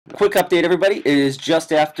Quick update, everybody. It is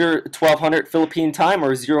just after 1200 Philippine time,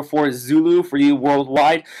 or 04 Zulu for you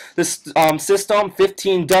worldwide. This system,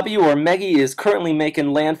 15W or Megi, is currently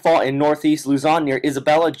making landfall in northeast Luzon near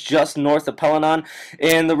Isabela, just north of Palanan.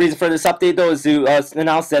 And the reason for this update, though, is to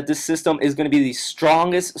announce that this system is going to be the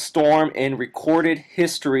strongest storm in recorded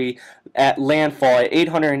history at landfall at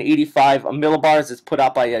 885 millibars. It's put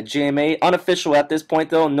out by JMA. Unofficial at this point,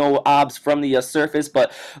 though. No obs from the surface,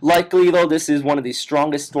 but likely, though, this is one of the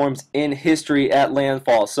strongest storms in history at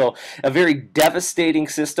landfall. So a very devastating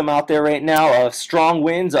system out there right now. Strong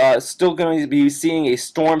winds. Still going to be seeing a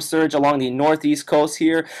storm surge along the northeast coast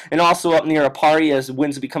here, and also up near Apari as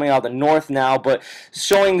winds will be coming out of the north now. But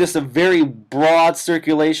showing this a very broad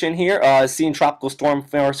circulation here. Seeing tropical storm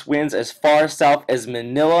force winds as far south as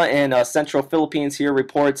Manila and central Philippines here.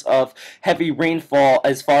 Reports of heavy rainfall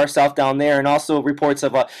as far south down there, and also reports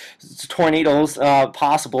of tornadoes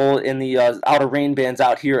possible in the outer rain bands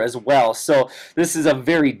out here as well. So this is a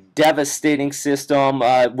very devastating system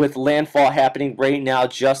with landfall happening right now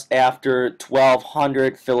just after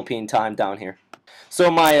 1200 Philippine time down here.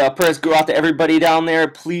 So my prayers go out to everybody down there.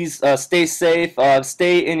 Please stay safe,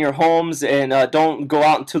 stay in your homes, and don't go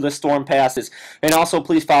out until the storm passes. And also,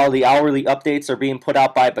 please follow the hourly updates are being put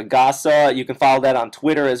out by Bagasa. You can follow that on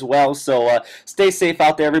Twitter as well. So stay safe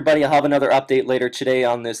out there, everybody. I'll have another update later today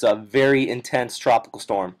on this very intense tropical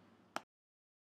storm.